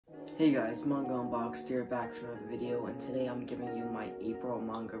Hey guys, Manga Unboxed here, back for another video, and today I'm giving you my April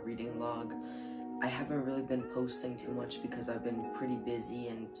manga reading log. I haven't really been posting too much because I've been pretty busy,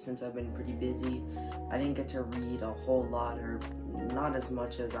 and since I've been pretty busy, I didn't get to read a whole lot, or not as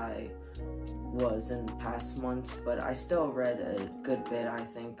much as I was in past months, but I still read a good bit, I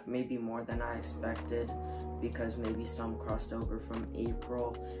think, maybe more than I expected, because maybe some crossed over from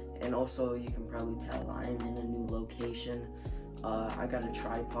April, and also you can probably tell I'm in a new location. I got a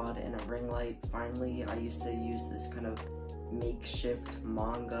tripod and a ring light. Finally, I used to use this kind of makeshift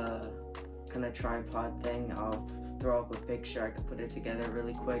manga kind of tripod thing. I'll throw up a picture, I could put it together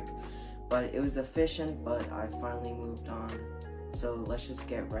really quick. But it was efficient, but I finally moved on. So let's just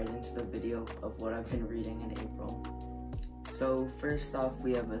get right into the video of what I've been reading in April. So first off,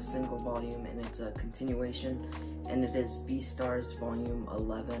 we have a single volume, and it's a continuation, and it is Beastars Volume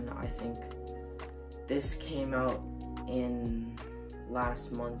 11. I think this came out in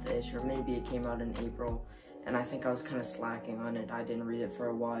last month-ish, or maybe it came out in April, and I think I was kind of slacking on it. I didn't read it for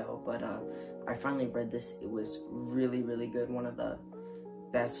a while, but I finally read this. It was really good, one of the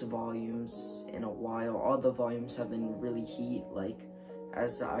best volumes in a while. All the volumes have been really heat, like,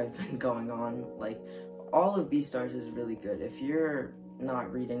 as I've been going on. Like, all of Beastars is really good. If you're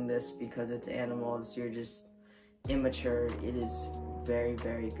not reading this because it's animals, you're just immature. It is very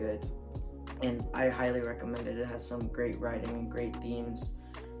good, and I highly recommend it. It has some great writing and great themes,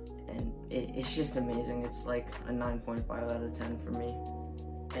 and it's just amazing. It's like a 9.5 out of 10 for me.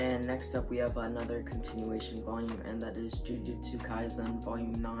 And next up, we have another continuation volume, and that is Jujutsu Kaisen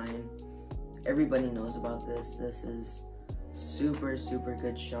Volume 9. Everybody knows about this. This is super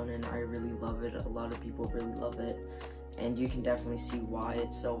good shonen. I really love it. A lot of people really love it, and you can definitely see why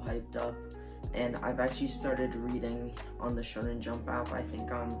it's so hyped up. And I've actually started reading on the Shonen Jump app. I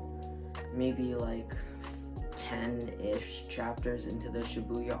think I'm maybe like 10-ish chapters into the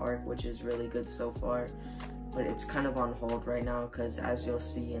Shibuya arc, which is really good so far, but it's kind of on hold right now because, as you'll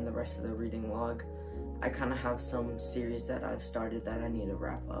see in the rest of the reading log, I kind of have some series that I've started that I need to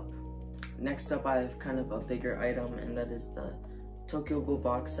wrap up. Next up, I have kind of a bigger item, and that is the Tokyo Ghoul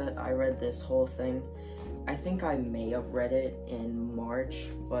box set. I read this whole thing. I think I may have read it in March,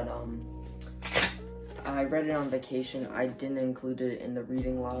 but I read it on vacation. I didn't include it in the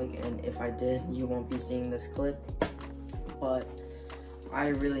reading log, and if I did, you won't be seeing this clip. But I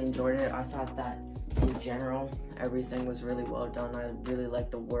really enjoyed it. I thought that in general, everything was really well done. I really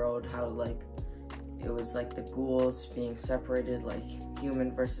liked the world, how like it was like the ghouls being separated, like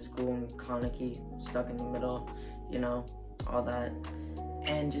human versus ghoul, and Kaneki stuck in the middle, you know, all that.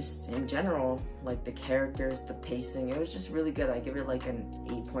 And just in general, like the characters, the pacing, it was just really good. I give it like an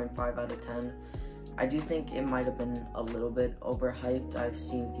 8.5 out of 10. I do think it might have been a little bit overhyped. I've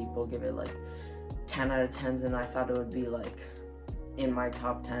seen people give it like 10 out of 10s, and I thought it would be like in my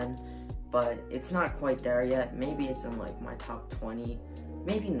top 10, but it's not quite there yet. Maybe it's in like my top 20,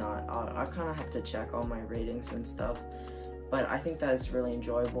 maybe not. I kind of have to check all my ratings and stuff, but I think that it's really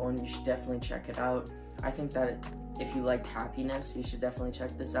enjoyable, and you should definitely check it out. I think that if you liked Happiness, you should definitely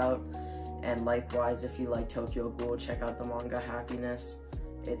check this out, and likewise, if you like Tokyo Ghoul, check out the manga Happiness.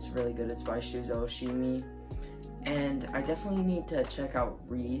 It's really good. It's by Shuzo Oshimi. And I definitely need to check out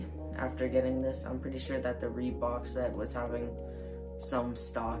Re after getting this. I'm pretty sure that the Re box set was having some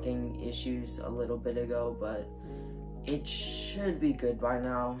stocking issues a little bit ago, but it should be good by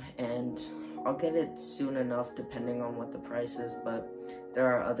now, and I'll get it soon enough depending on what the price is. But there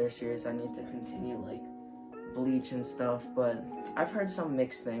are other series I need to continue, like Bleach and stuff, but I've heard some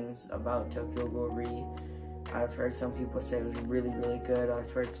mixed things about Tokyo Ghoul Re. I've heard some people say it was really good.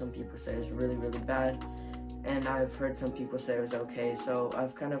 I've heard some people say it was really bad. And I've heard some people say it was okay. So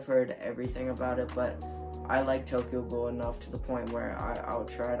I've kind of heard everything about it, but I like Tokyo Ghoul enough to the point where I'll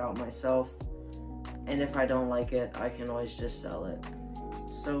try it out myself. And if I don't like it, I can always just sell it.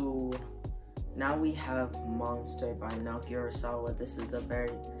 So now we have Monster by Naoki Urasawa. This is a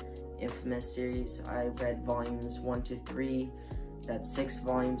very infamous series. I read volumes 1 to 3. That's 6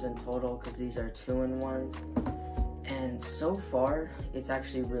 volumes in total, because these are 2-in-1s, and so far it's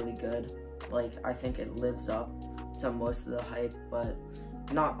actually really good. Like, I think it lives up to most of the hype, but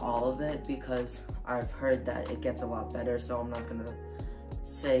not all of it, because I've heard that it gets a lot better, so I'm not gonna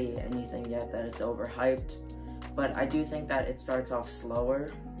say anything yet that it's overhyped. But I do think that it starts off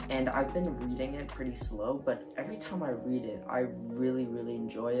slower, and I've been reading it pretty slow, but every time I read it, I really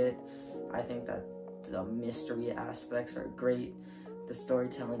enjoy it. I think that the mystery aspects are great, the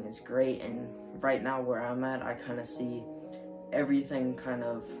storytelling is great, and right now where I'm at, I kind of see everything kind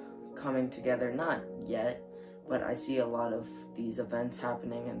of coming together. Not yet, but I see a lot of these events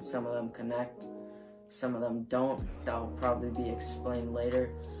happening, and some of them connect, some of them don't. That'll probably be explained later.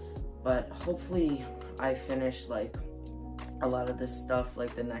 but hopefully I finish like a lot of this stuff,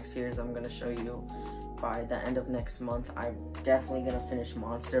 like the next series I'm gonna show you by the end of next month. I'm definitely gonna finish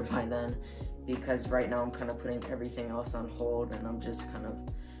Monster by then, because right now I'm kind of putting everything else on hold and I'm just kind of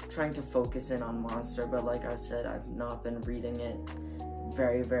trying to focus in on Monster. But like I said, I've not been reading it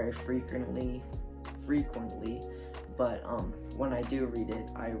very frequently, but when I do read it,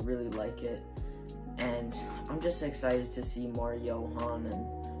 I really like it, and I'm just excited to see more Johan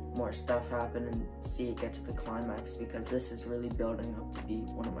and more stuff happen and see it get to the climax, because this is really building up to be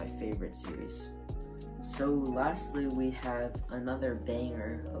one of my favorite series. So lastly, we have another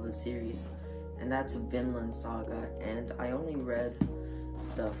banger of a series, and that's Vinland Saga, and I only read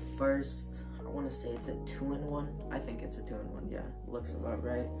the first, I want to say it's a 2-in-1, I think it's a 2-in-1, yeah, looks about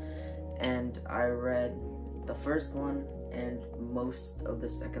right, and I read the first one and most of the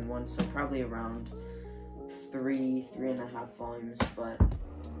second one, so probably around 3.5 volumes, but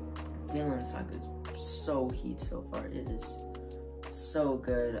Vinland Saga is so heat so far. It is so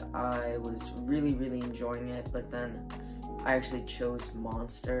good. I was really enjoying it, but then I actually chose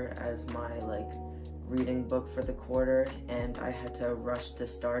Monster as my like reading book for the quarter, and I had to rush to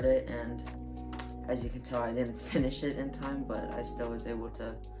start it, and as you can tell, I didn't finish it in time, but I still was able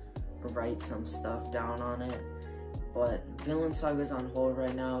to write some stuff down on it. But Vinland Saga is on hold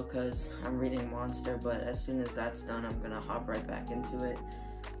right now because I'm reading Monster, but as soon as that's done, I'm gonna hop right back into it,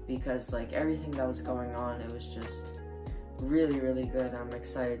 because like everything that was going on, it was just really good. I'm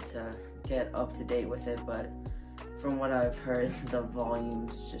excited to get up to date with it, but from what I've heard, the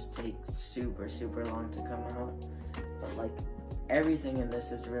volumes just take super long to come out. But like everything in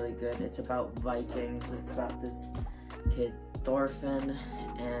this is really good. It's about Vikings, it's about this kid Thorfinn,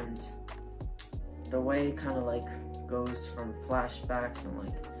 and the way it kind of like goes from flashbacks and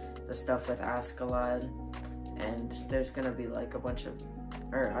like the stuff with Askeladd, and there's gonna be like a bunch of,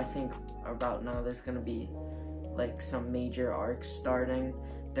 or I think about now there's gonna be like some major arcs starting.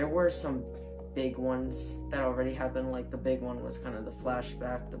 There were some big ones that already happened, like the big one was kind of the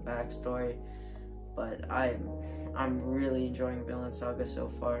flashback, the backstory, but I'm really enjoying Vinland Saga so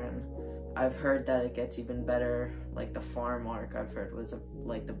far, and I've heard that it gets even better. Like the farm arc I've heard was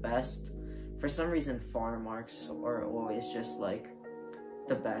like the best. For some reason, farm arcs are always just like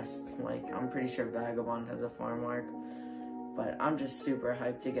the best. Like I'm pretty sure Vagabond has a farm arc, but I'm just super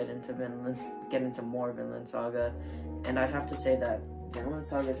hyped to get into more Vinland Saga, and I'd have to say that Vinland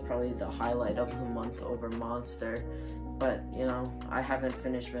Saga is probably the highlight of the month over Monster. But you know, I haven't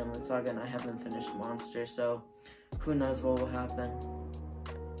finished Vinland Saga and I haven't finished Monster, so who knows what will happen.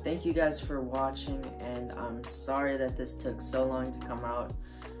 Thank you guys for watching, and I'm sorry that this took so long to come out.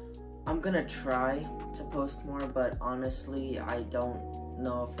 I'm gonna try to post more, but honestly, I don't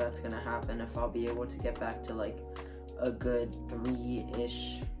know if that's gonna happen, if I'll be able to get back to like a good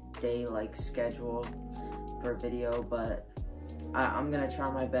 3-ish day like schedule per video, but I'm gonna try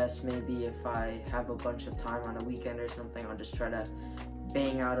my best. Maybe if I have a bunch of time on a weekend or something, I'll just try to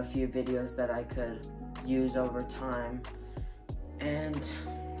bang out a few videos that I could use over time. And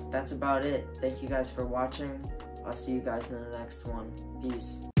that's about it. Thank you guys for watching. I'll see you guys in the next one.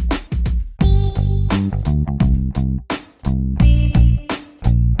 Peace.